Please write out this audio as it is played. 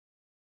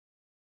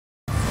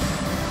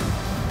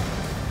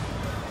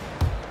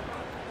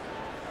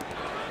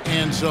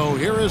And so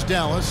here is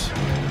Dallas.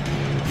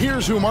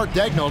 Here's who Mark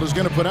Daignault is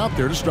going to put out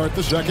there to start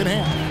the second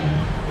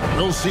half.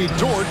 We'll see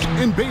Dort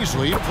and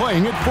Baisley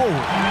playing it forward.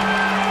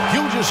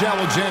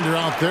 Gilgeous-Alexander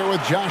out there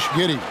with Josh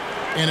Giddey.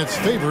 And it's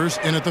Favors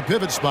in at the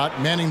pivot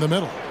spot, manning the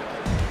middle.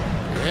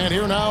 And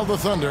here now the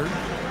Thunder.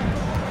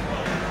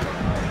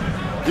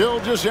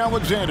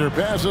 Gilgeous-Alexander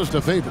passes to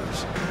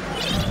Favors.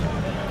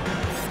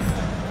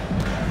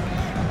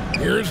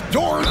 Here's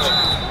Dort.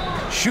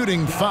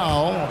 Shooting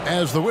foul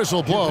as the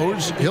whistle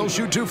blows. He'll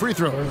shoot 2 free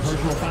throws.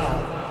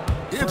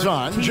 It's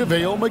on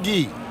JaVale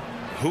McGee.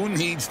 Who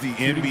needs the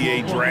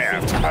NBA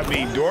draft? I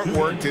mean, Dort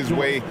worked his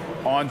way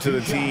onto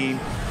the team,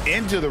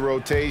 into the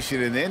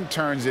rotation, and then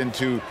turns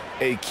into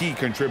a key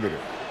contributor.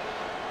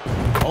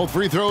 All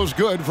free throws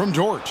good from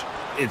Dort.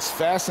 It's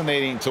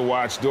fascinating to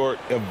watch Dort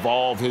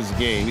evolve his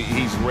game.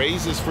 He's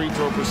raised his free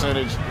throw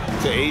percentage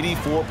to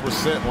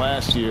 84%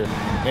 last year,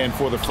 and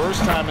for the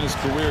first time in his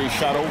career, he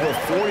shot over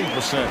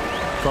 40%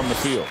 from the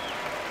field.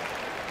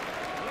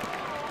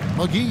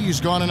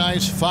 McGee's gone a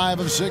nice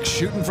 5 of 6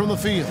 shooting from the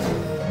field.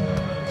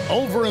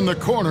 Over in the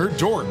corner,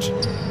 Dort.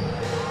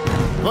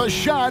 The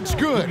shot's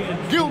good.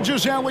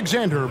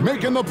 Gilgeous-Alexander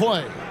making the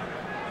play.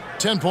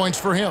 10 points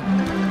for him.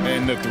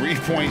 And the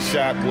three-point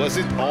shot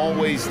wasn't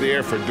always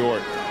there for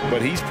Dort,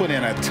 but he's put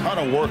in a ton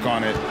of work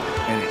on it,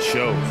 and it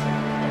shows.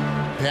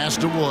 Pass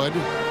to Wood.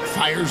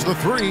 Fires the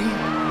 3.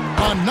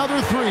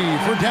 Another 3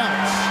 for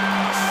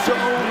Dallas. So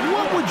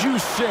what would you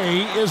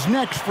say is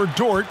next for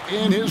Dort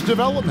in his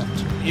development?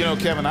 You know,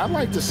 Kevin, I'd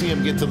like to see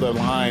him get to the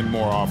line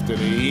more often.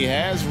 He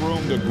has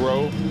room to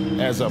grow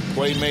as a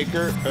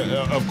playmaker.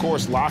 Of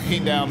course,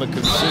 locking down the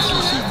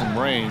consistency from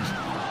range,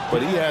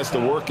 but he has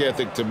the work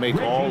ethic to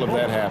make all of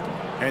that happen.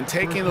 And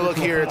taking a look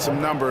here at some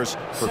numbers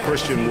for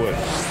Christian Wood.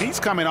 He's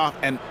coming off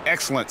an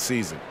excellent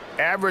season.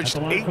 Averaged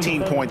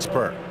 18 points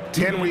per,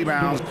 10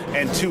 rebounds,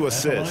 and 2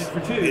 assists.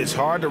 It's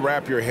hard to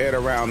wrap your head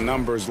around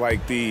numbers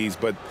like these,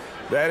 but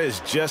that is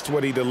just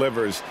what he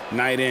delivers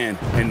night in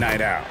and night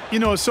out. You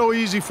know, it's so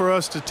easy for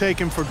us to take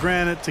him for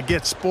granted, to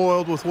get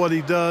spoiled with what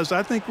he does.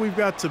 I think we've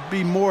got to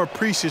be more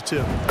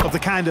appreciative of the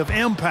kind of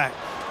impact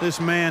this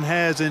man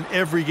has in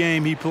every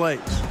game he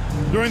plays.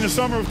 During the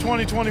summer of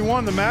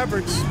 2021, the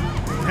Mavericks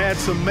had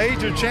some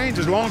major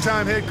changes.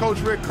 Longtime head coach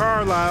Rick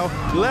Carlisle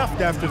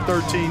left after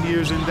 13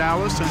 years in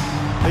Dallas,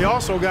 and they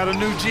also got a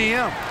new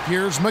GM.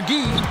 Here's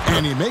McGee,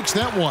 and he makes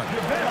that one.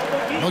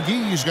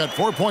 McGee's got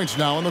 4 points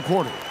now in the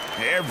quarter.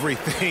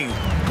 Everything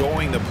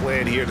going to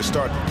plan here to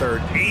start the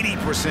third.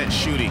 80%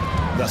 shooting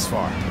thus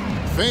far.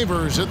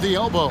 Favors at the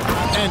elbow,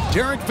 and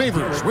Derek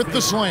Favors with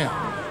the slam.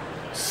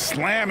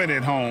 Slamming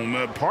it home.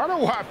 Part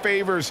of why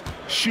Favors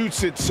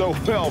shoots it so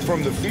well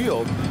from the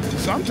field,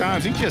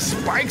 sometimes he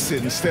just spikes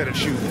it instead of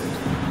shooting.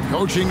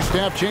 Coaching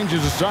staff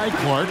changes aside,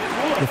 Clark.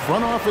 The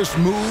front office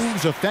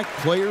moves affect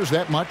players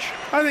that much?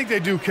 I think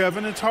they do,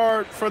 Kevin. It's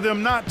hard for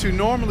them not to.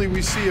 Normally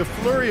we see a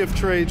flurry of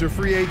trades or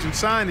free agent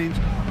signings.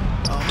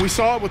 We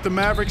saw it with the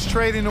Mavericks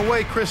trading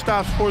away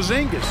Kristaps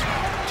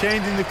Porzingis,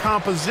 changing the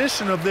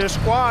composition of their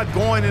squad,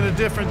 going in a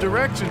different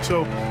direction.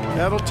 So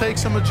that'll take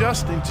some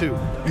adjusting to.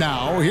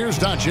 Now here's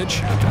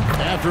Doncic.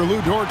 After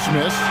Lou Dort's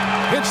miss,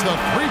 hits the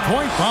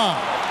three-point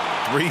bomb.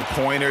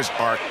 Three-pointers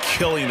are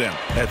killing them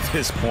at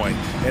this point,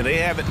 and they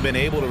haven't been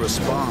able to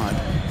respond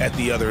at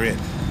the other end.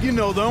 You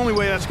know, the only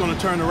way that's going to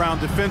turn around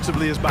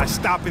defensively is by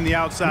stopping the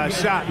outside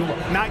shot,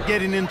 not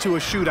getting into a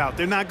shootout.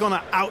 They're not going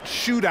to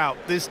out-shoot out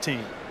this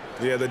team.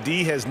 Yeah, the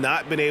D has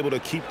not been able to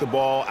keep the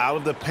ball out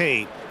of the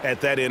paint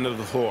at that end of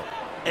the floor.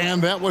 And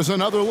that was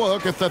another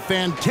look at the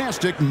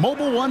fantastic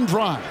Mobile One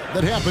drive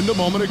that happened a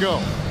moment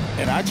ago.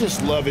 And I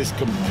just love his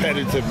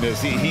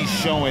competitiveness he's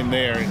showing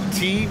there.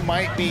 Team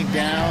might be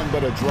down,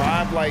 but a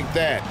drive like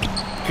that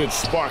could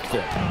spark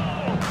them.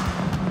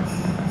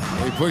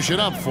 They push it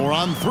up 4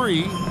 on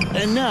 3.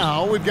 And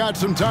now we've got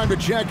some time to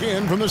check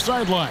in from the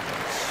sidelines.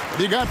 What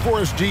do you got for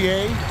us,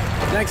 DA?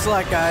 Thanks a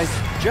lot, guys.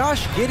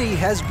 Josh Giddey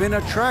has been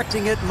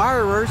attracting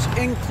admirers,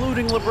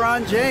 including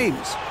LeBron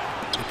James.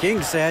 The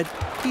King said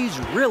he's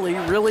really,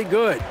 really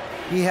good.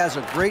 He has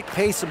a great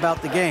pace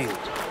about the game,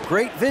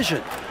 great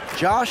vision.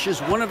 Josh is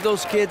one of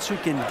those kids who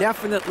can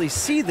definitely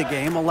see the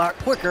game a lot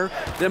quicker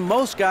than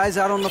most guys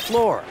out on the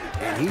floor,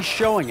 and he's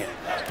showing it.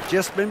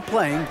 Just been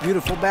playing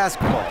beautiful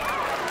basketball.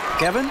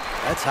 Kevin,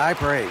 that's high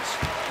praise.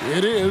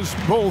 It is.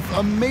 Both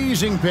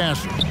amazing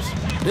passes.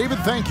 David,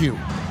 thank you.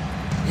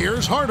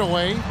 Here's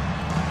Hardaway.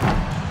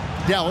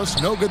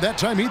 Dallas, no good that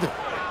time either.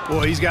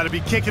 Boy, he's got to be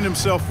kicking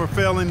himself for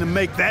failing to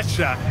make that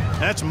shot.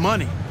 That's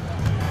money.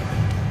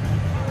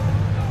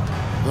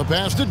 The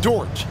pass to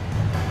Dort.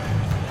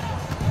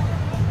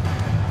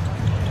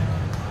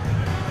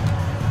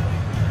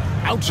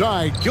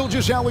 Outside,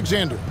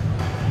 Gilgeous-Alexander.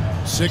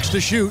 6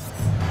 to shoot.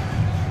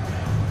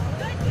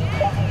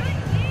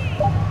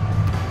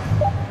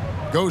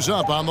 Goes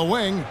up on the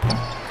wing.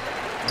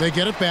 They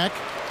get it back.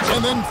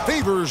 And then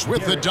Favors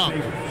with the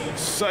dunk.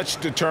 Such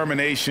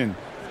determination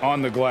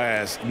on the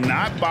glass.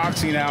 Not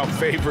boxing out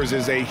Favors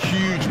is a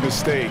huge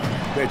mistake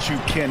that you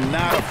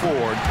cannot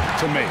afford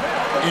to make.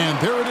 And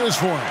there it is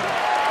for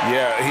him.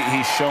 Yeah,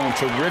 he's shown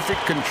terrific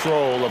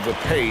control of the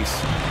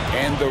pace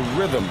and the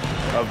rhythm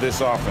of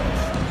this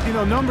offense. You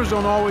know, numbers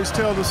don't always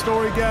tell the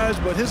story, guys,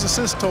 but his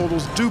assist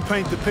totals do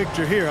paint the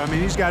picture here. I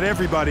mean, he's got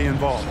everybody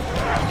involved.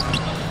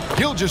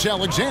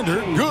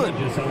 Gilgeous-Alexander, good.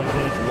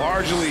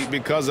 Largely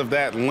because of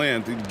that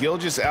length,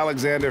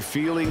 Gilgeous-Alexander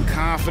feeling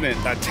confident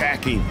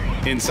attacking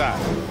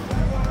inside.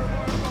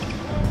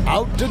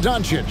 Out to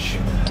Doncic.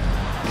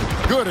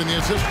 Good, and the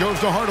assist goes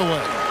to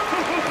Hardaway.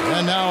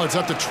 And now it's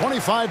up to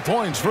 25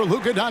 points for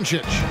Luka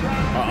Doncic.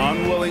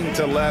 Unwilling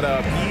to let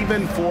up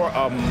even for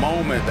a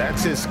moment.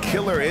 That's his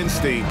killer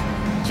instinct,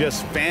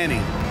 just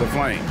fanning the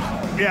flames.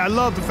 Yeah, I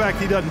love the fact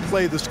he doesn't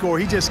play the score.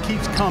 He just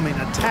keeps coming,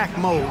 attack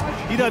mode.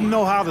 He doesn't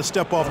know how to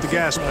step off the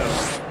gas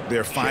pedal.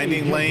 They're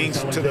finding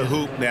lanes to the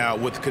hoop now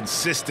with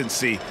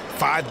consistency.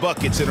 5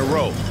 buckets in a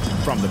row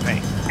from the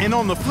paint. And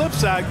on the flip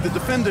side, the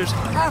defenders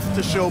have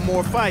to show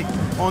more fight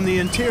on the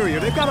interior.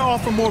 They've got to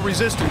offer more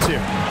resistance here.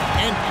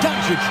 And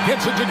Doncic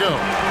gets it to go.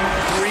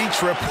 3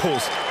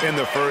 triples in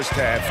the first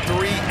half,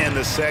 3 in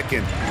the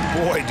second.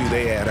 Boy, do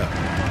they add up.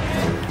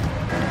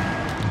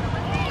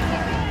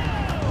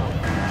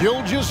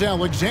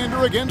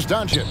 Gilgeous-Alexander against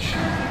Doncic.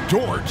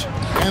 Dort,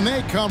 and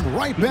they come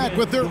right back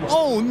with their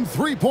own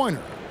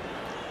three-pointer.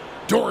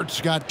 Dort's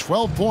got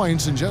 12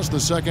 points in just the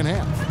second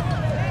half.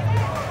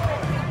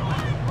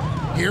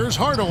 Here's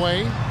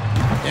Hardaway,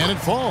 and it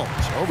falls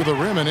over the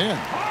rim and in.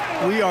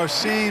 We are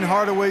seeing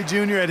Hardaway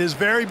Jr. at his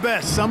very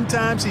best.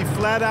 Sometimes he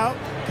flat out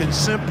can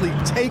simply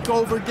take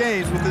over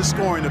games with his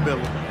scoring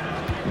ability.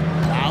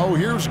 Now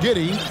here's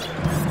Giddey.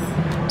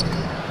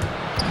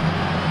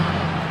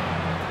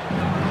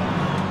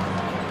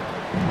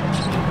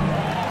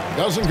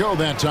 Doesn't go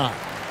that time.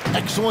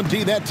 Excellent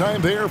D that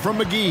time there from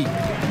McGee.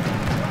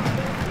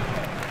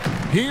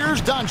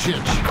 Here's Doncic.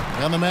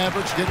 And the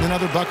Mavericks getting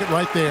another bucket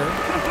right there.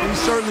 He's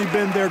certainly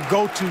been their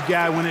go-to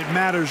guy when it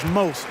matters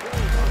most.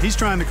 He's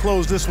trying to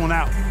close this one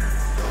out.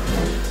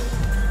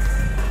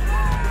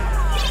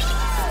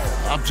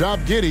 Up top,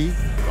 Giddey.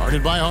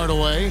 Guarded by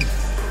Hardaway.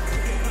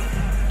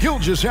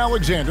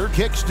 Gilgeous-Alexander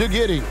kicks to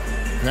Giddey.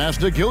 Pass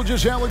to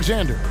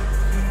Gilgeous-Alexander.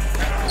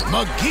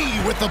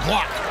 McGee with the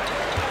block.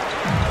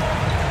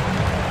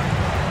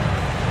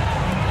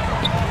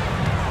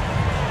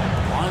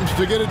 Wants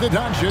to get it to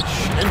Doncic,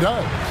 and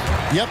does.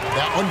 Yep,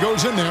 that one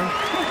goes in there.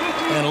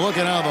 And look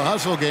at how the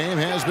hustle game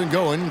has been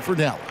going for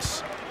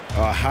Dallas.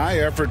 A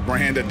high-effort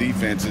brand of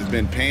defense has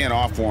been paying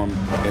off for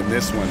them in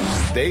this one.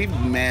 They've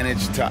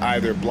managed to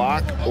either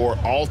block or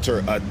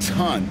alter a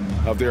ton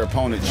of their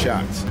opponent's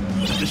shots.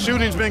 The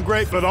shooting's been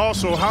great, but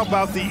also how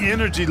about the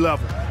energy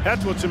level?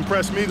 That's what's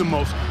impressed me the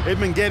most. They've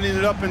been getting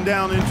it up and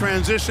down in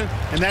transition,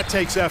 and that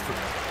takes effort.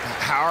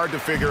 Hard to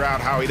figure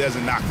out how he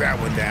doesn't knock that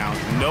one down.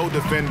 No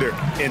defender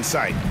in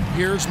sight.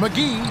 Here's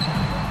McGee.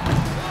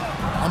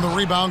 On the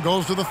rebound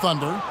goes to the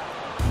Thunder.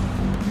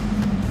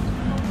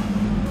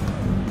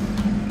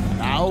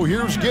 Now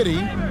here's Giddey.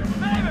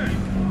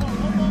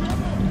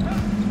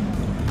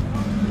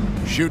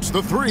 Shoots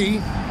the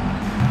three.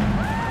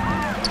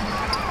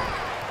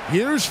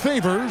 Here's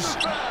Favors.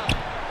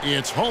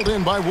 It's hauled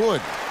in by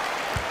Wood.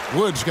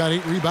 Wood's got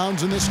 8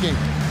 rebounds in this game.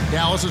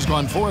 Dallas has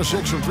gone 4 of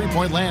 6 from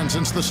three-point land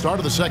since the start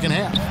of the second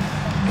half.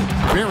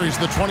 Buries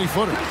the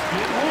 20-footer.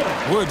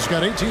 Wood's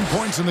got 18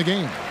 points in the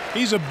game.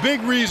 He's a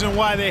big reason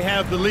why they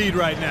have the lead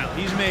right now.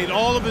 He's made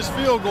all of his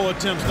field goal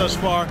attempts thus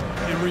far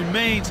and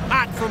remains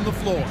hot from the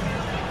floor.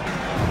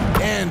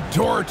 And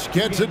Dort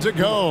gets it to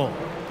go.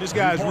 This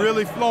guy's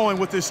really flowing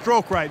with his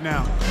stroke right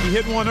now. He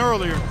hit one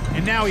earlier,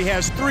 and now he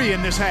has 3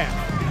 in this half.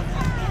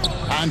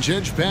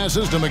 Doncic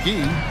passes to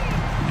McGee.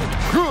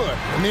 Good,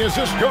 and the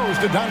assist goes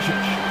to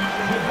Doncic.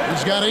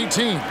 He's got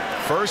 18.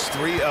 First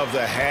 3 of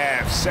the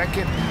half,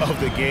 second of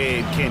the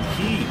game. Can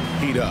he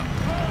heat up?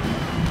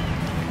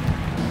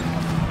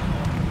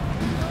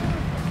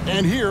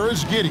 And here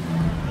is Giddey.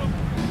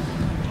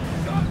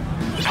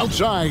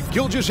 Outside,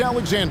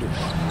 Gilgeous-Alexander.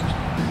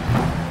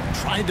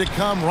 Tried to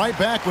come right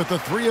back with the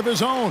 3 of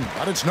his own,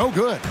 but it's no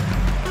good.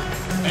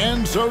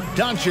 And so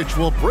Doncic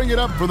will bring it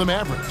up for the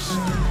Mavericks.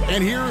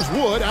 And here's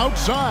Wood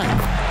outside.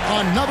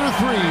 Another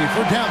 3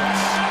 for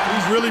Dallas.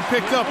 He's really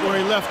picked up where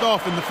he left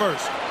off in the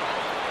first.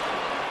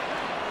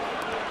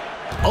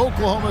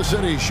 Oklahoma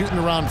City shooting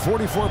around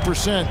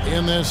 44%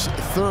 in this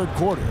third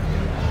quarter.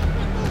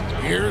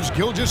 Here's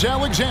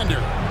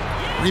Gilgeous-Alexander.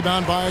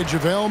 Rebound by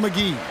JaVale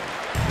McGee.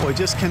 Boy,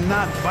 just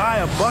cannot buy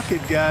a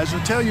bucket, guys.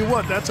 I'll tell you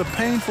what, that's a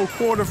painful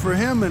quarter for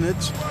him, and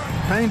it's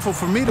painful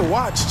for me to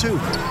watch, too.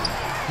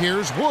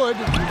 Here's Wood.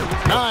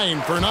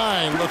 9 for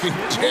 9, looking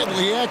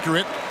deadly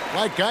accurate.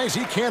 Like guys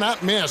he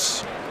cannot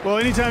miss. Well,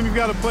 anytime you've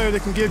got a player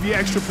that can give you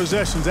extra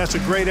possessions, that's a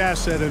great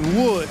asset, and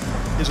Wood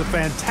is a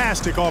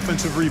fantastic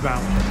offensive rebounder.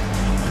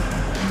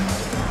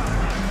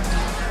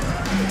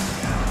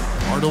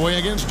 Hardaway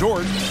against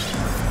Dort.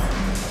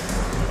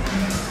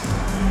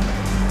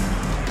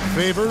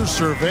 Favors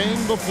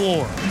surveying the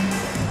floor.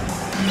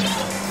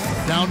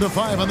 Down to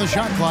 5 on the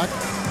shot clock.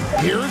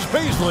 Here's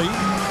Baisley.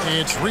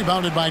 It's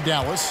rebounded by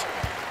Dallas.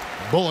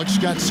 Bullock's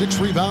got 6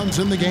 rebounds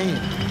in the game.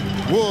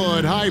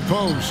 Wood, high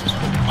post.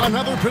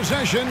 Another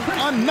possession,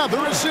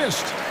 another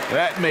assist.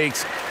 That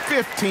makes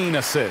 15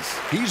 assists.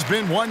 He's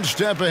been one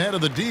step ahead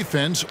of the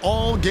defense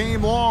all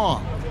game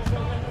long.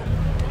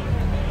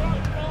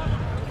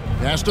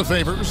 Pass to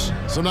Favors.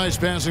 Some nice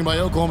passing by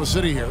Oklahoma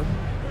City here.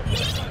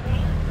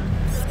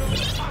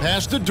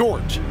 Pass to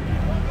Dort.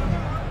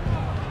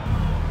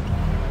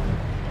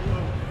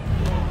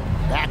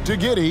 Back to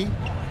Giddey.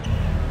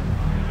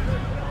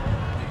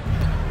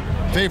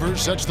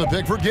 Favors sets the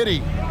pick for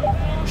Giddey.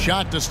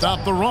 Shot to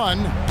stop the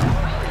run.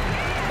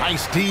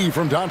 Nice D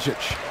from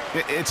Doncic.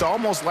 It's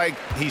almost like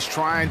he's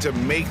trying to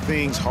make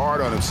things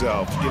hard on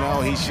himself. You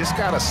know, he's just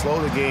got to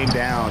slow the game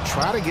down,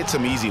 try to get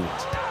some easy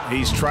ones.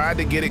 He's tried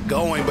to get it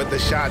going, but the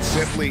shots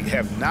simply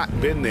have not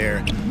been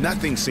there.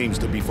 Nothing seems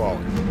to be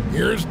falling.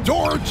 Here's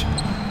Dort.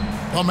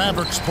 The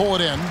Mavericks pull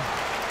it in.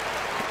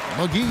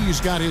 McGee's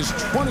got his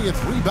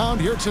 20th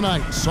rebound here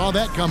tonight. Saw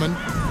that coming.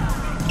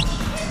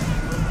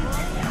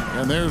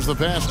 And there's the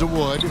pass to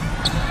Wood.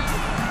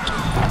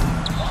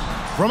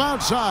 From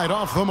outside,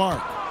 off the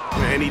mark.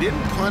 And he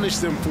didn't punish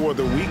them for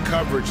the weak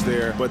coverage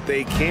there, but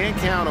they can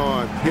count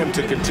on him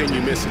to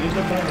continue missing.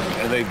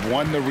 And they've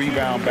won the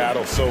rebound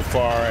battle so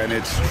far, and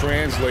it's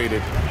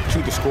translated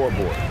to the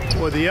scoreboard.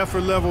 Boy, the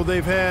effort level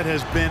they've had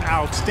has been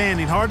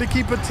outstanding. Hard to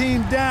keep a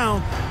team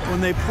down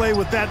when they play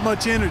with that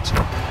much energy.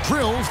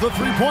 Drills the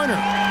three-pointer.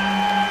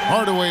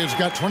 Hardaway has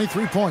got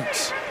 23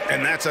 points.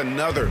 And that's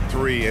another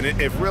three. And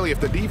if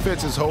the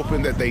defense is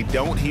hoping that they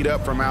don't heat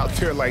up from out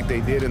there like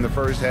they did in the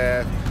first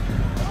half,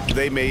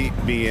 they may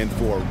be in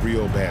for a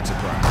real bad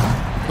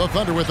surprise. The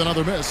Thunder with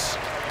another miss.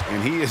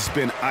 And he has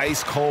been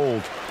ice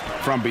cold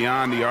from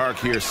beyond the arc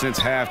here since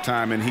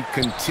halftime, and he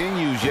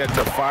continues yet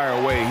to fire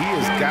away. He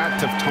has got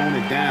to tone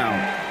it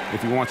down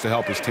if he wants to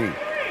help his team.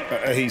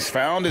 He's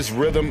found his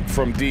rhythm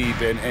from deep,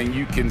 and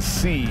you can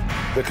see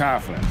the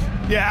confidence.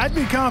 Yeah, I'd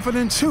be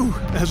confident too,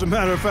 as a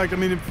matter of fact. I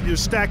mean, if you're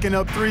stacking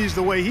up threes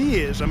the way he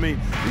is, I mean,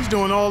 he's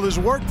doing all this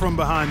work from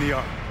behind the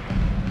arc.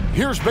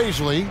 Here's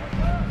Baisley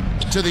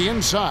to the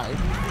inside.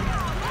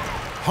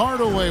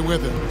 Hardaway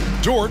with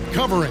it. Dort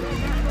covering.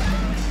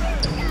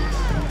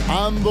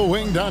 On the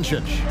wing,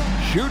 Doncic.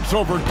 Shoots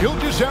over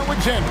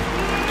Gilgeous-Alexander.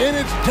 And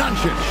it's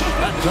Doncic.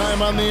 That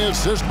time on the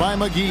assist by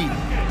McGee.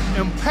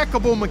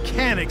 Impeccable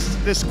mechanics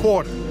this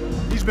quarter.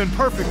 He's been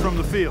perfect from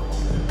the field.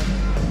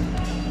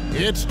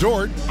 It's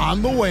Dort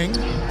on the wing.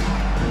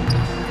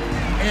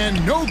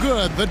 And no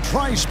good. The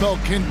dry spell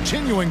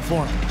continuing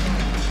for him.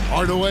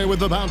 Hardaway with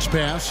the bounce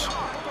pass.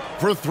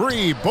 For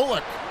three,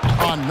 Bullock.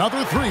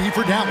 Another three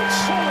for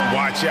Dallas.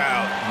 Watch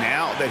out.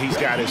 Now that he's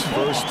got his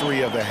first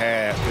three of the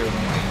half, there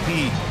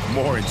may be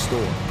more in store.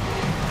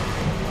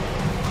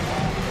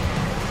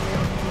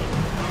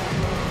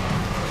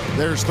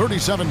 There's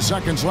 37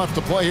 seconds left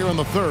to play here in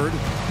the third.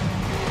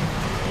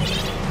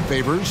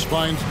 Favors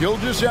finds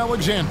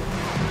Gilgeous-Alexander.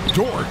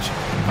 Dort.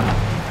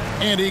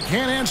 And he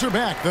can't answer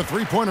back. The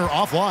three-pointer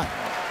offline.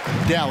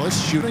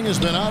 Dallas shooting has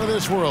been out of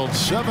this world.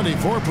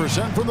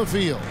 74% from the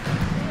field.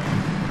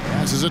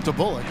 Passes it to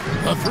Bullock.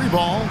 A three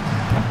ball.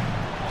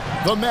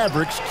 The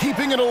Mavericks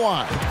keeping it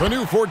alive. The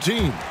new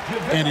 14.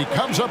 And he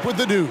comes up with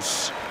the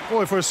deuce.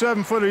 Boy, for a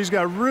 7-footer, he's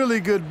got really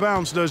good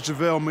bounce, does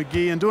JaVale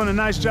McGee, and doing a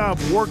nice job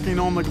working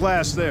on the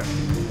glass there.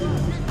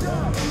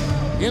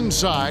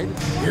 Inside,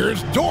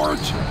 here's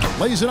Dort.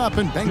 Lays it up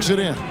and banks it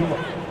in.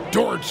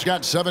 Dort's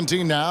got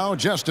 17 now,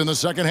 just in the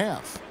second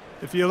half.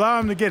 If you allow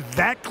him to get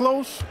that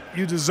close,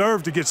 you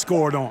deserve to get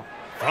scored on.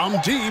 From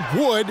deep,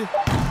 Wood.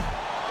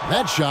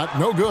 That shot,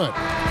 no good.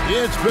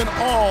 It's been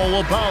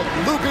all about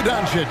Luka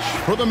Doncic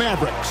for the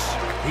Mavericks.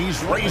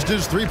 He's raised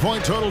his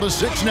three-point total to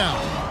 6 now.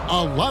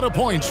 A lot of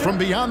points from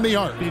beyond the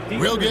arc.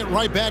 We'll get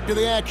right back to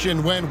the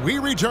action when we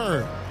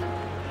return.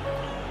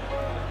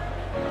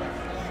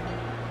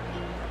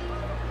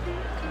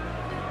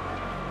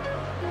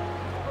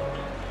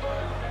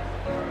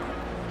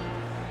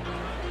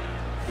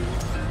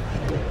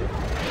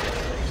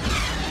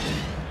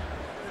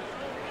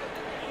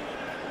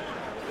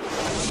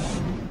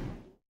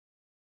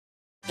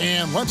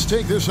 And let's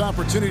take this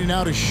opportunity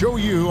now to show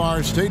you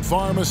our State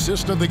Farm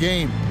assist of the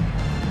game.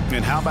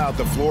 And how about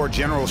the floor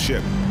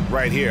generalship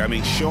right here? I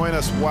mean, showing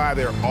us why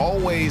they're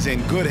always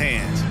in good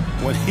hands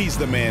when he's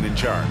the man in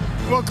charge.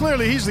 Well,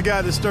 clearly he's the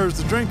guy that stirs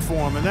the drink for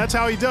him, and that's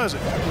how he does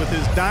it, with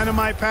his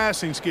dynamite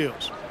passing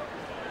skills.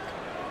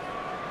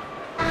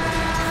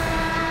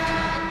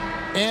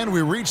 And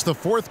we reach the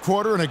fourth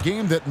quarter in a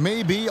game that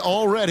may be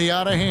already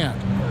out of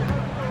hand.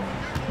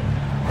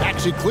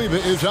 Maxi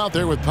Kleba is out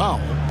there with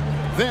Powell.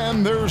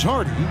 Then there's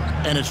Hardy,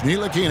 and it's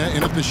Ntilikina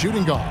in at the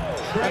shooting guard.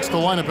 That's the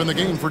lineup in the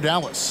game for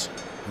Dallas.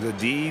 The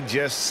D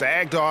just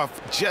sagged off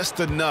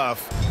just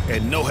enough,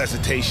 and no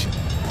hesitation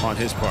on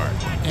his part.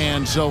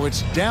 And so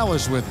it's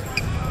Dallas with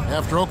it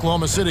after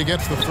Oklahoma City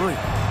gets the three.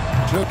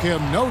 Took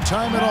him no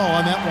time at all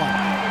on that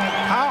one.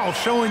 Powell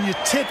showing you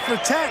tit for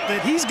tat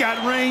that he's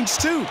got range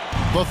too.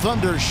 The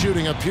Thunder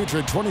shooting a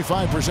putrid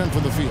 25%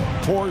 from the field.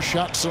 Poor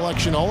shot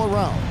selection all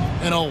around.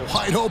 And a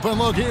wide open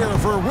look here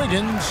for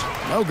Wiggins.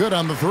 No good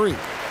on the three.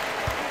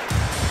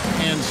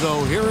 And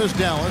so here is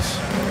Dallas.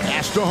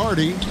 Pass to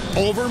Hardy.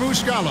 Over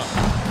Muscala.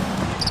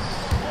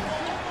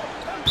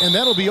 And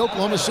that'll be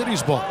Oklahoma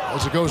City's ball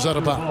as it goes out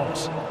of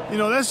bounds. You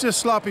know, that's just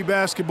sloppy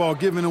basketball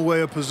giving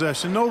away a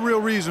possession. No real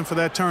reason for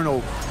that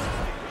turnover.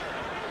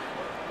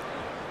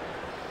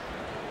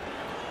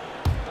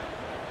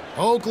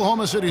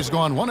 Oklahoma City's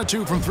gone 1 of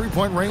 2 from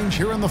three-point range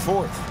here in the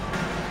fourth.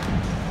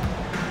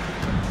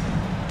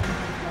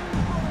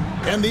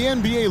 And the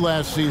NBA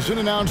last season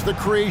announced the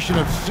creation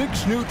of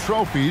 6 new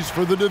trophies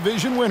for the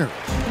division winners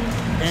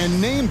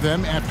and named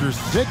them after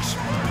 6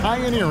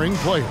 pioneering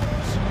players.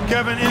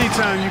 Kevin,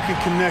 anytime you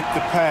can connect the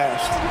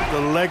past,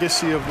 the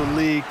legacy of the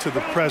league to the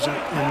present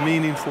in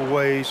meaningful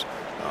ways,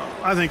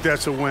 I think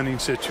that's a winning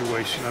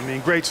situation. I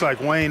mean, greats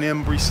like Wayne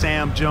Embry,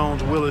 Sam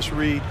Jones, Willis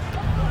Reed,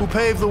 who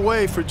paved the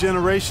way for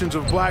generations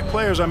of black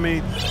players. I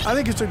mean, I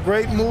think it's a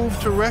great move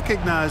to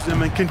recognize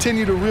them and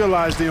continue to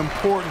realize the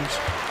importance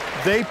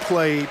they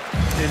played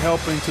in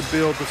helping to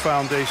build the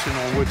foundation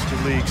on which the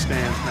league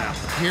stands now.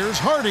 Here's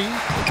Hardy.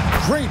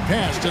 Great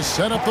pass to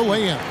set up the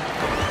lay-in.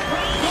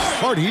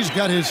 Hardy's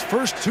got his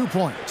first 2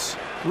 points.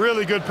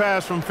 Really good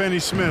pass from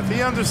Finney-Smith.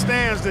 He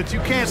understands that you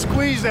can't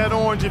squeeze that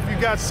orange if you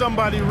got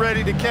somebody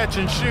ready to catch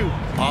and shoot.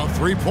 A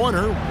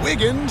three-pointer.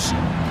 Wiggins.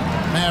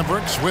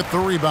 Mavericks with the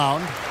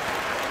rebound.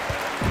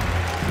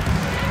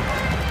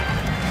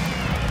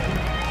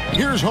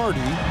 Here's Hardy.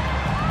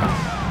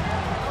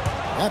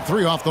 That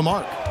three off the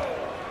mark.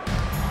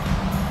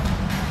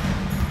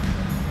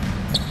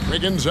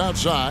 Wiggins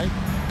outside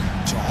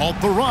to halt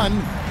the run.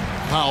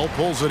 Powell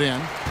pulls it in.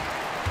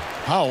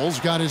 Powell's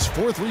got his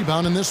 4th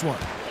rebound in this one.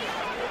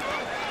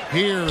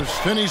 Here's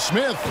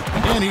Finney-Smith,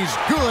 and he's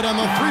good on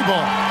the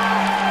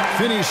 3-ball.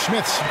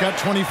 Finney-Smith's got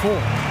 24.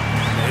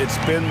 It's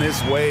been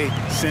this way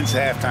since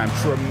halftime.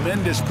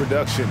 Tremendous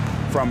production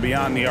from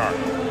beyond the arc.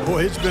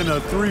 Boy, it's been a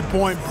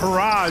 3-point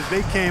barrage.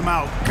 They came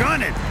out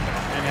gunning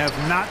and have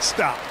not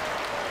stopped.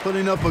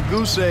 Putting up a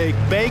goose egg,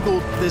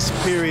 bageled this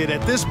period.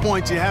 At this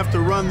point, you have to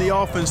run the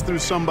offense through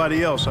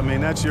somebody else. I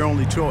mean, that's your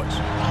only choice.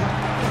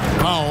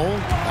 Powell,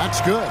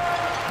 that's good.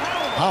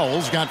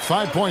 Powell's got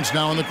 5 points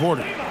now in the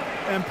quarter.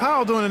 And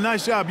Powell doing a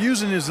nice job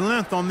using his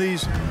length on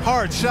these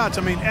hard shots.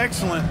 I mean,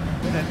 excellent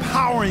at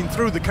powering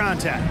through the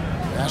contact.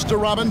 Pass to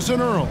Robinson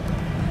Earl.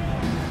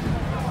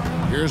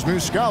 Here's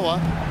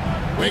Muscala.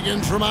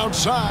 Wiggins from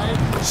outside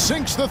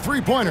sinks the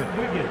three-pointer.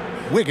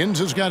 Wiggins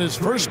has got his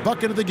first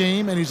bucket of the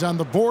game, and he's on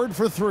the board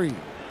for 3.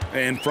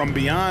 And from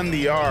beyond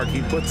the arc,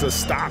 he puts a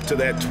stop to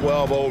that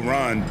 12-0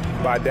 run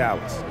by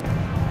Dallas.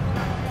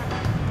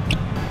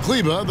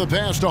 Kleba, the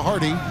pass to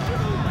Hardy.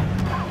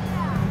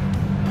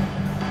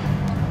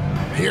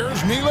 Here's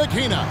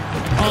Ntilikina.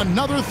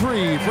 Another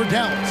 3 for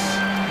Dallas.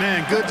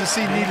 Man, good to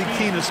see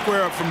Ntilikina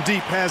square up from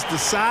deep. Has the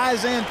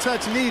size and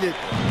touch needed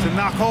to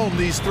knock home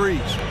these threes.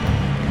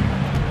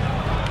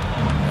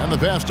 And the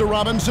pass to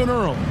Robinson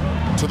Earl.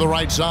 To the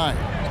right side.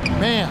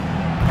 Man,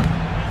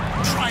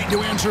 trying to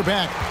answer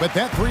back, but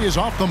that 3 is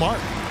off the mark.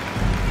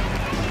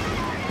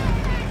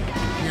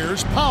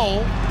 Here's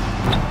Powell.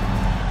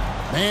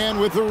 Man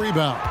with the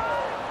rebound.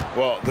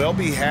 Well, they'll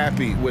be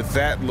happy with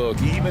that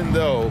look, even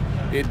though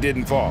it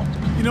didn't fall.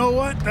 You know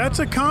what? That's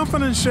a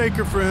confidence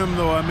shaker for him,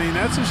 though. I mean,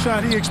 that's a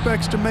shot he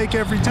expects to make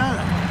every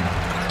time.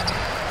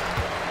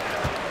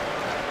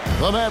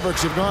 The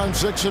Mavericks have gone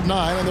 6 of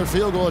 9 in their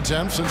field goal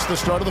attempts since the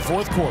start of the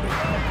fourth quarter.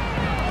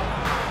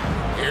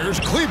 Here's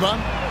Kleba.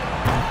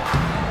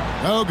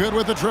 No good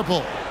with the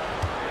triple.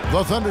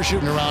 The Thunder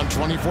shooting around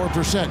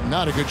 24%.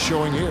 Not a good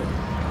showing here.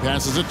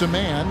 Passes it to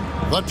Man.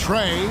 The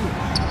tray.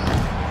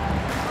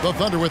 The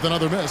Thunder with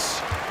another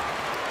miss.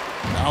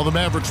 Now the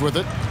Mavericks with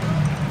it.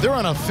 They're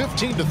on a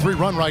 15-3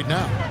 run right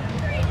now.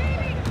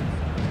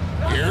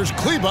 Here's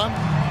Kleba.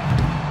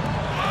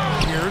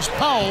 Here's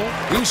Powell.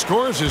 He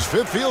scores his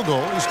 5th field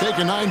goal. He's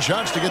taken 9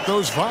 shots to get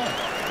those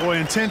 5. Boy,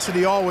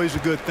 intensity always a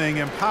good thing,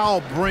 and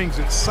Powell brings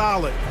it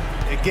solid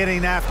at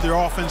getting after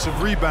offensive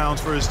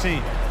rebounds for his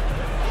team.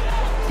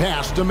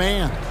 Pass to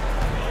Man.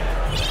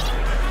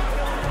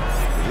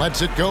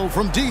 Lets it go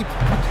from deep.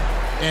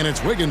 And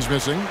it's Wiggins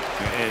missing.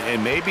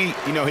 And maybe,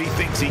 you know, he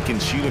thinks he can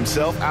shoot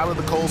himself out of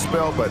the cold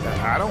spell, but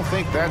I don't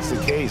think that's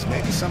the case.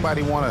 Maybe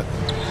somebody want to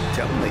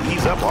tell him that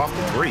he's up off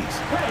the threes.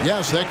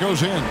 Yes, that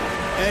goes in.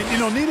 And, you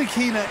know,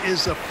 Ntilikina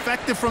is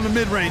effective from the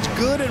mid-range,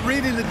 good at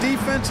reading the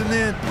defense and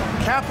then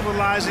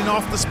capitalizing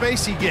off the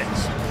space he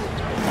gets.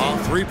 A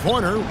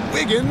three-pointer,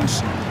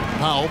 Wiggins.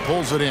 Powell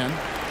pulls it in.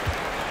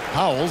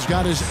 Powell's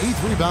got his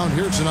 8th rebound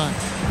here tonight.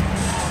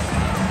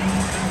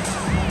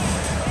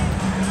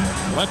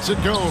 Lets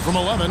it go from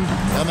 11,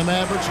 and the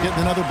Mavericks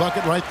getting another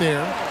bucket right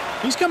there.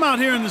 He's come out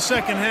here in the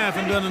second half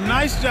and done a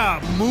nice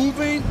job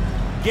moving,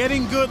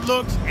 getting good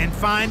looks, and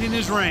finding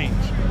his range.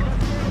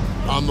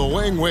 On the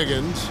wing,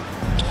 Wiggins.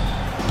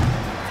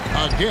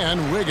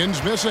 Again,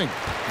 Wiggins missing.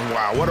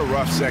 Wow, what a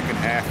rough second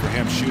half for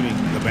him shooting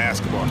the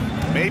basketball.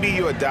 Maybe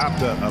you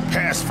adopt a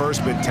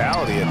pass-first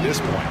mentality at this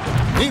point.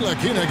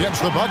 Ntilikina gets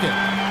the bucket.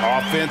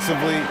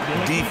 Offensively,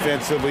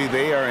 defensively,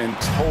 they are in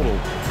total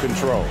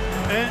control.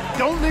 And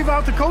don't leave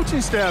out the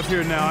coaching staff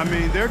here now. I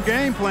mean, their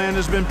game plan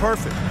has been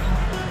perfect.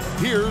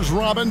 Here's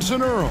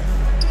Robinson Earl.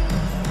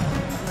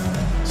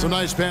 Some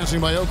nice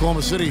passing by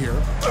Oklahoma City here.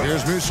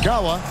 Here's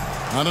Muscala.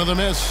 Another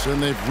miss,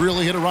 and they've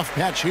really hit a rough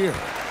patch here.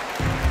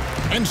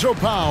 And so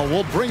Powell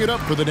will bring it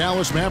up for the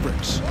Dallas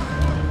Mavericks.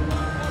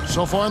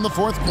 So far in the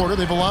fourth quarter,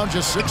 they've allowed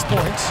just 6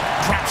 points.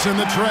 Drops in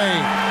the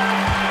tray.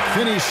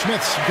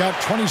 Finney-Smith's got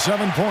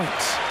 27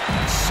 points.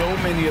 So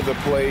many of the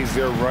plays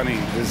they're running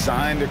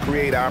designed to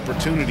create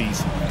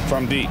opportunities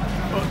from deep.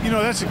 Well, you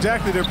know, that's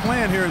exactly their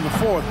plan here in the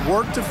fourth.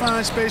 Work to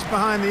find space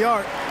behind the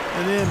arc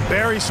and then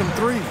bury some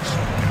threes.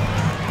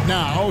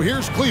 Now,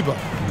 here's Kleba.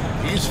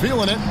 He's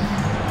feeling it.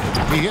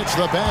 He hits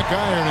the back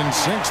iron and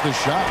sinks the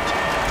shot.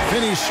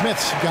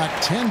 Finney-Smith's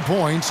got 10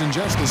 points in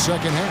just the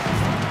second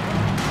half.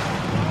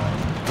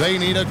 They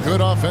need a good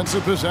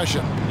offensive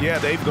possession. Yeah,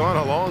 they've gone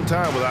a long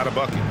time without a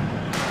bucket.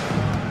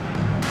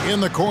 In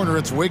the corner,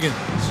 it's Wiggins.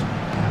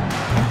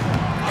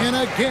 And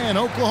again,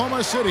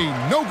 Oklahoma City,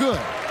 no good.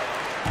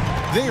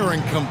 They are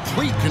in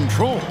complete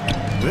control.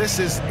 This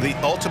is the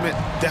ultimate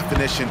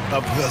definition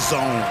of the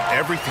zone.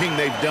 Everything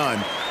they've done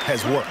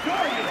has worked.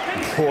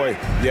 Boy,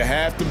 you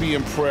have to be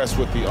impressed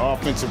with the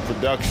offensive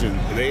production.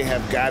 They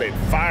have got it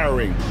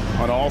firing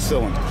on all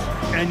cylinders.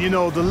 And, you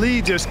know, the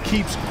lead just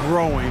keeps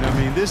growing. I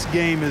mean, this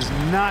game is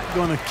not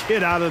going to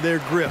get out of their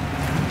grip.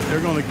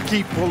 They're going to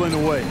keep pulling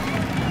away.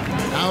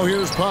 Now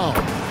here's Powell,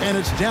 and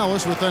it's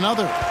Dallas with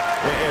another.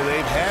 And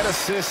they've had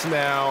assists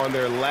now in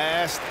their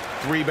last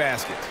 3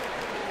 baskets.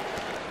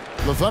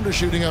 The Thunder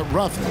shooting a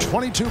rough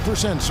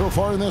 22% so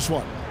far in this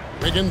one.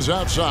 Wiggins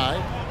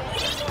outside.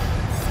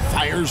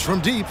 Fires from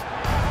deep.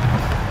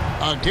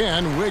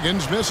 Again,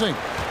 Wiggins missing.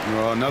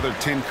 Well, another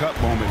 10-cup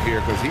moment here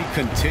because he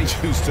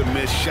continues to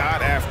miss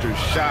shot after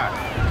shot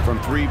from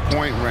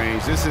 3-point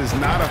range. This is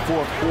not a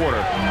fourth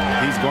quarter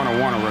he's going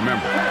to want to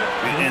remember.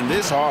 And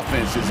this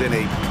offense is in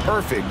a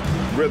perfect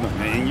rhythm,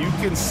 and you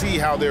can see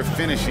how they're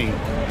finishing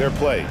their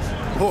plays.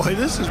 Boy,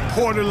 this is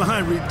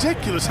borderline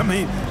ridiculous. I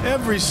mean,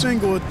 every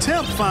single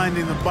attempt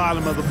finding the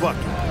bottom of the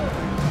bucket.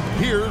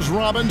 Here's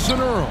Robinson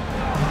Earl.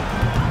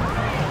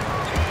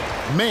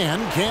 Man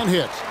can't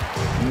hit.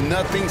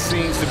 Nothing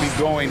seems to be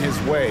going his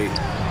way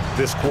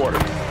this quarter.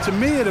 To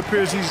me, it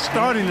appears he's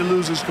starting to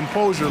lose his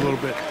composure a little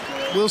bit.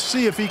 We'll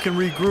see if he can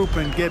regroup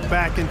and get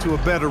back into a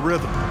better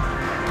rhythm.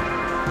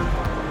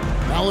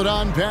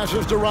 Paladon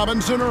passes to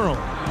Robinson Earl.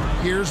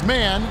 Here's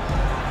Man.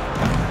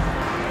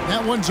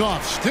 That one's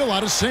off, still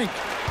out of sync.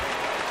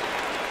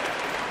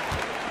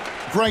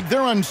 Greg,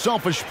 their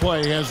unselfish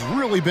play has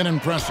really been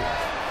impressive.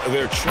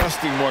 They're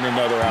trusting one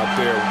another out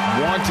there,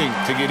 wanting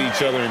to get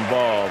each other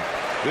involved.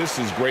 This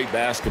is great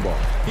basketball.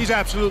 He's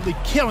absolutely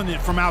killing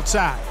it from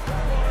outside.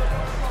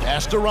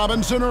 Pass to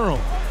Robinson Earl.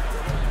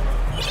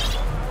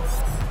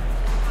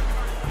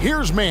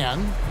 Here's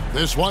Man.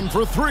 This one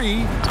for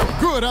 3.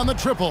 Good on the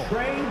triple.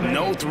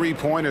 No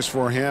 3-pointers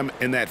for him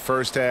in that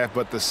first half,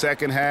 but the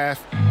second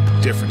half,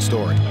 different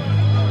story.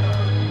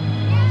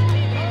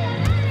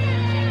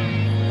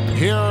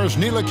 Here's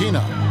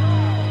Ntilikina.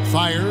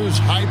 Fires,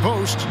 high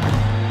post.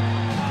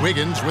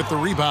 Wiggins with the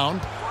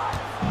rebound.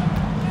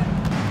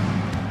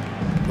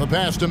 The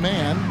pass to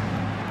Man.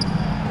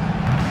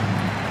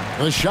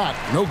 The shot,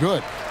 no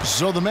good.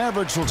 So the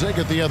Mavericks will take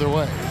it the other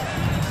way.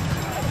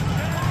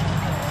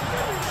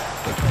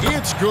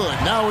 It's good.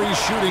 Now he's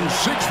shooting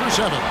 6 for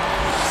 7.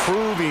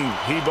 Proving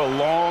he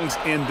belongs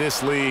in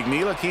this league.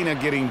 Ntilikina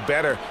getting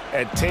better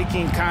at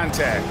taking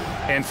contact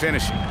and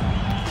finishing.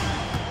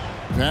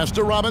 Pass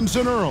to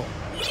Robinson Earl.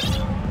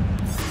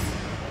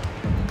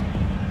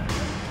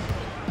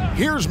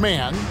 Here's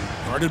Man.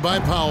 Guarded by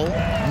Powell.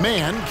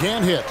 Man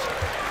can't hit.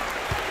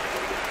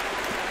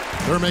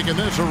 They're making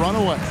this a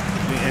runaway.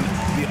 And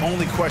the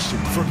only question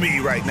for me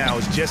right now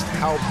is just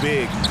how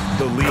big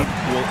the lead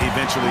will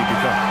eventually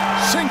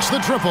become. Sinks the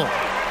triple.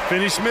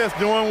 Finney-Smith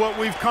doing what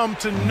we've come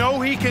to know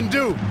he can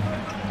do.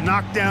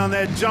 Knock down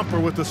that jumper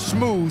with a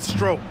smooth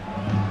stroke.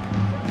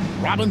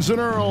 Robinson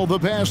Earl, the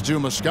pass to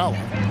Muscala.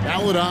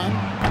 Paladon.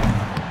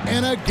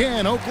 And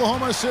again,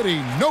 Oklahoma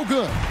City, no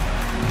good.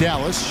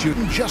 Dallas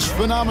shooting just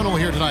phenomenal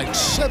here tonight.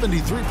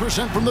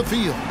 73% from the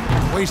field.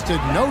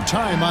 Wasted no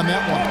time on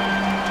that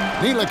one.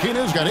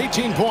 Ntilikina's got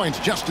 18 points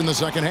just in the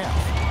second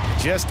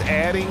half. Just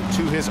adding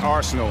to his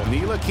arsenal.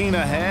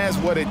 Ntilikina has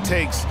what it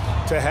takes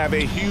to have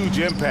a huge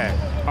impact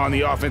on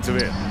the offensive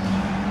end.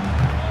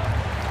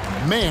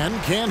 Man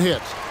can't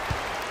hit.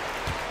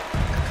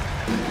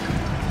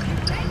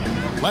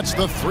 Lets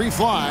the 3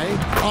 fly.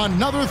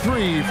 Another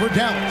 3 for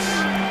Dallas.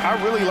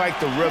 I really like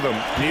the rhythm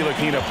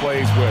Ntilikina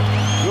plays with.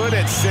 Good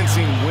at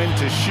sensing when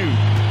to shoot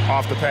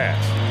off the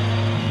pass.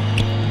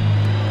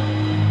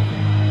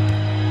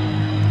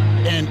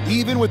 And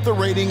even with the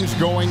ratings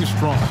going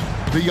strong,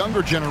 the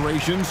younger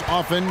generations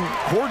often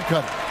cord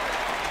cut.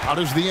 How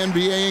does the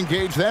NBA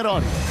engage that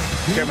audience?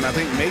 Kevin, I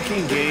think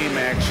making game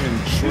action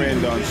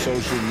trend on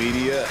social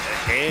media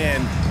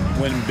and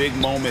when big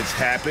moments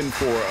happen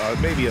for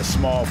maybe a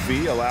small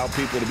fee, allow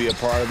people to be a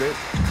part of it.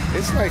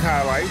 It's like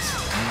highlights,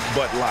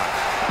 but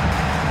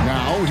live.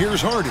 Now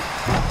here's Hardy.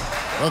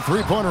 A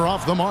 3-pointer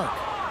off the mark.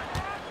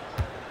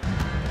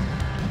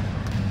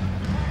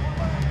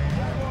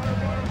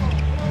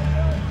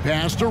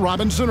 Pass to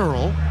Robinson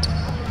Earl.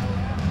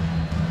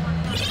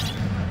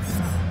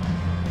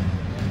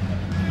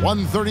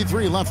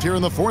 1:33 left here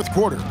in the fourth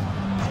quarter.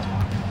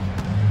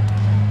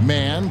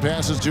 Mann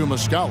passes to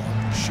Muscala.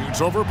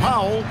 Shoots over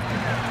Powell.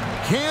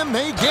 Can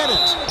they get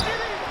it?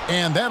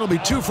 And that'll be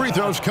 2 free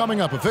throws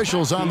coming up.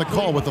 Officials on the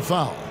call with the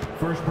foul.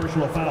 First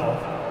personal foul.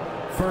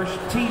 First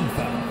team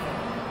foul.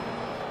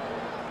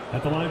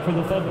 At the line for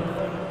the Thunder,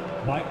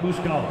 Mike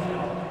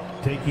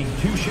Muscala taking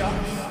 2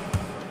 shots.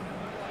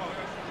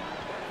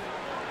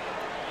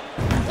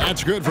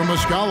 That's good for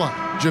Muscala.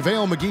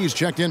 JaVale McGee's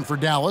checked in for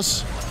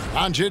Dallas.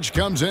 Doncic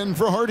comes in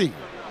for Hardy.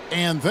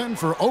 And then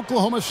for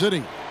Oklahoma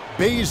City,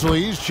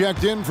 Baisley's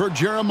checked in for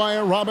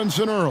Jeremiah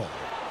Robinson Earl.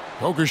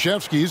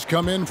 Kokoszewski's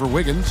come in for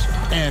Wiggins.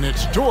 And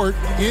it's Dort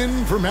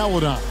in for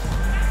Maledon.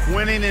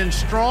 Winning in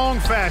strong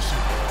fashion.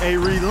 A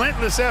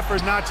relentless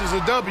effort notches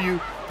a W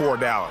for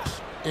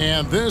Dallas.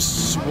 And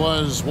this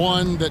was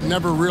one that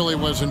never really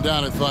was in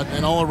doubt, I thought,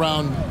 an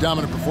all-around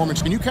dominant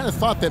performance. And you kind of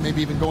thought that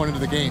maybe even going into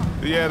the game.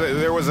 Yeah,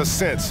 there was a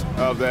sense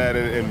of that,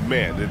 and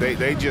man,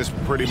 they just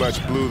pretty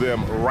much blew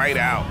them right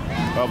out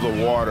of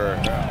the water.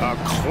 A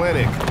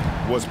clinic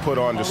was put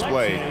on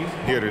display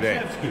here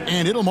today.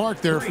 And it'll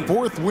mark their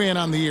 4th win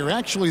on the year,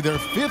 actually their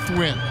 5th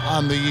win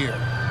on the year.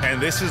 And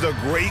this is a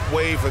great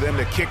way for them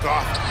to kick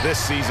off this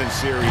season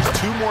series.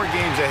 2 more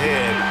games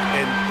ahead,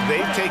 and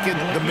they've taken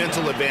the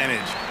mental advantage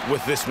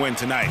with this win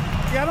tonight.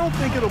 Yeah, I don't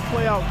think it'll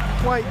play out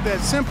quite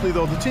that simply,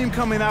 though. The team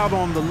coming out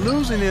on the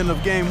losing end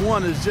of game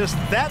 1 is just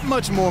that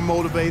much more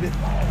motivated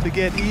to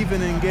get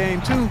even in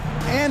game 2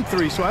 and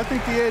 3. So I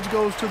think the edge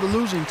goes to the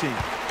losing team.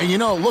 And you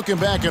know, looking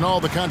back at all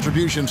the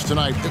contributions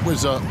tonight, it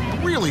was a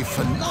really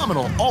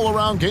phenomenal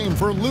all-around game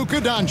for Luka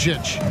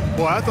Doncic.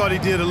 Boy, I thought he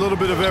did a little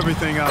bit of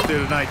everything out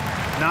there tonight,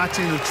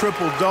 notching the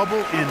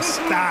triple-double in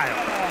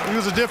style. He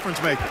was a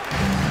difference maker.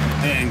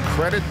 And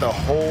credit the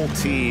whole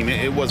team.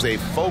 It was a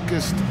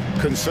focused,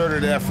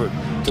 concerted effort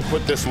to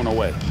put this one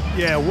away.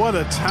 Yeah, what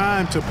a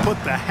time to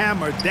put the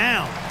hammer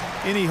down.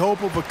 Any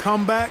hope of a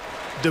comeback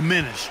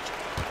diminished.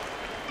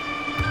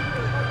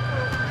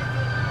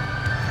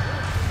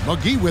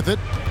 McGee with it.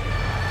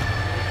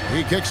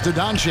 He kicks to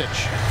Doncic.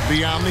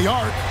 Beyond the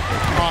arc.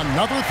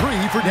 Another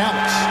 3 for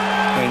Dallas.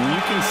 And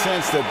you can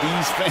sense that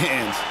these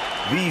fans,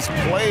 these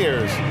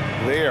players,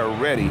 they are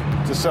ready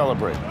to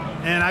celebrate.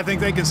 And I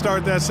think they can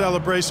start that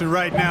celebration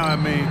right now. I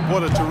mean,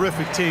 what a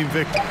terrific team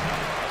victory.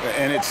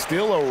 And it's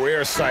still a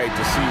rare sight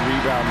to see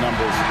rebound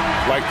numbers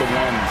like the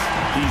ones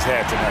he's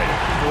had tonight.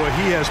 Boy,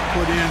 he has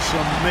put in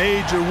some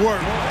major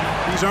work.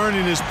 He's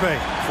earning his pay,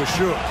 for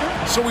sure.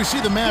 So we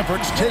see the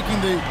Mavericks taking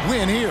the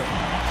win here.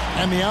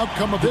 And the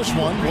outcome of this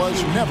one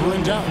was never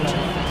in doubt.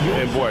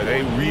 And boy,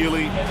 they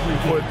really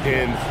put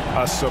in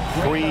a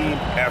supreme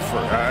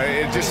effort.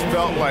 It just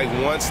felt like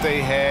once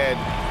they had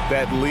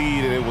that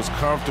lead and it was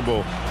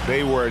comfortable,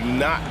 they were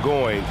not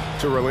going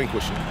to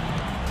relinquish it.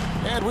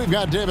 And we've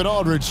got David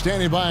Aldridge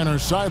standing by on our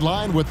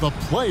sideline with the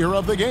player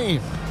of the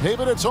game.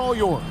 David, it's all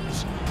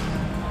yours.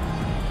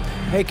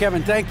 Hey,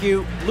 Kevin, thank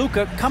you.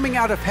 Luka, coming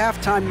out of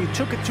halftime, you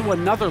took it to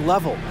another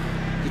level.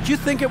 Did you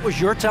think it was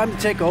your time to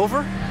take over?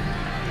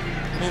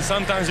 I mean,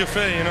 sometimes you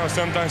feel it, you know,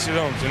 sometimes you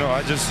don't. You know,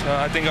 I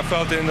think I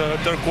felt it in the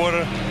third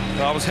quarter.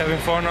 I was having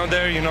fun out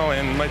there, you know,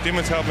 and my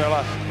teammates helped me a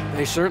lot.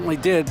 They certainly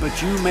did,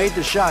 but you made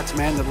the shots,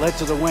 man, that led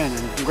to the win,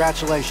 and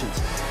congratulations.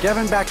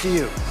 Kevin, back to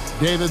you.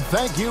 David,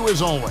 thank you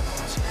as always.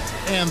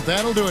 And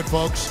that'll do it,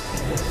 folks.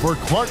 For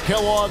Clark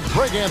Kellogg,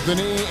 Greg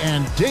Anthony,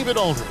 and David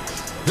Aldridge,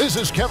 this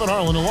is Kevin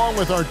Harlan along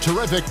with our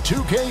terrific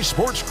 2K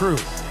Sports crew,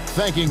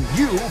 thanking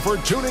you for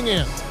tuning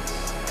in.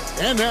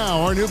 And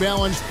now, our New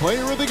Balance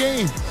player of the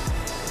game,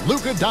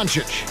 Luka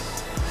Doncic.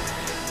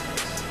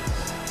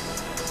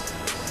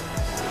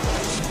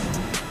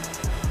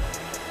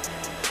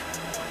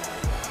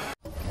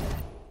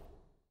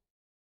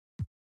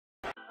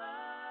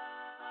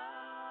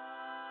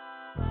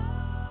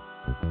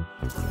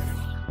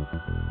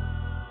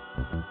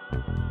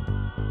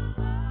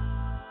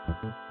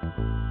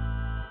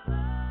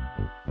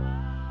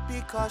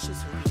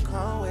 Cautious who you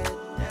come with.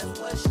 That's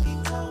what she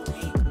told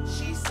me.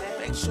 She said,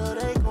 make sure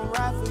they gon'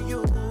 ride for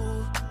you.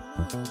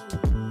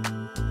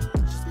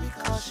 Just be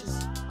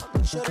cautious.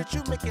 Make sure that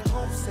you make it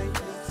home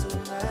safely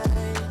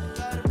tonight.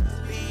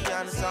 Be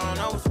honest, I don't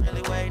know what's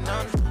really waiting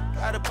on you.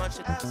 Got a bunch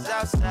of niggas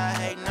outside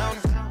hating on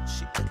you.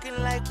 She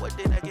looking like, what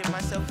did I get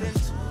myself into?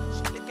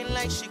 She looking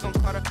like she gon'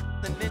 call her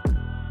the nigga.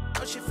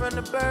 Oh, she from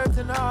the birds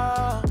and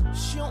all.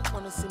 She don't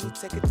wanna see me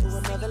take it to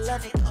another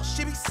level.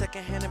 She be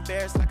secondhand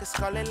embarrassed like a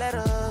scarlet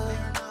letter.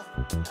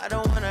 I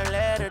don't wanna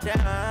let her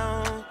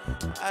down.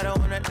 I don't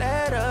wanna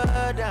let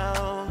her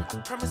down. I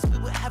promise we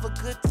would have a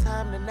good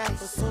time tonight.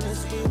 As soon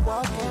as we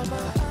walk in, my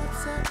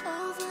arms are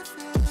over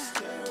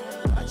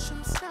there. Watch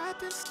them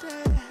stop and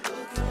stare.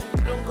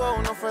 Don't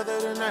go no further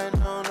than that,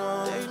 no,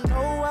 no. They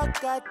know I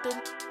got them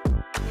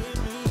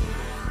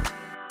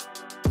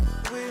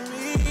with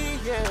me,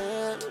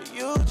 yeah.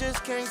 You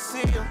just can't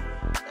see them.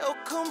 They'll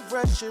come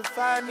rush if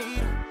I need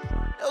them.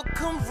 They'll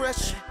come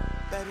rush,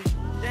 baby.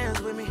 Dance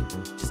with me,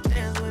 just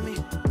dance with me.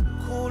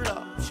 Cool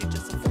up, she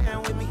just a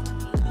fan with me.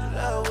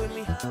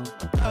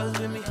 Girls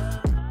with me,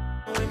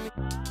 with me,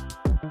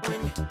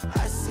 with me.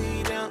 I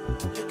see them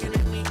looking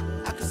at me.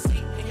 I can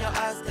see in your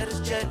eyes that it's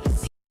jealous.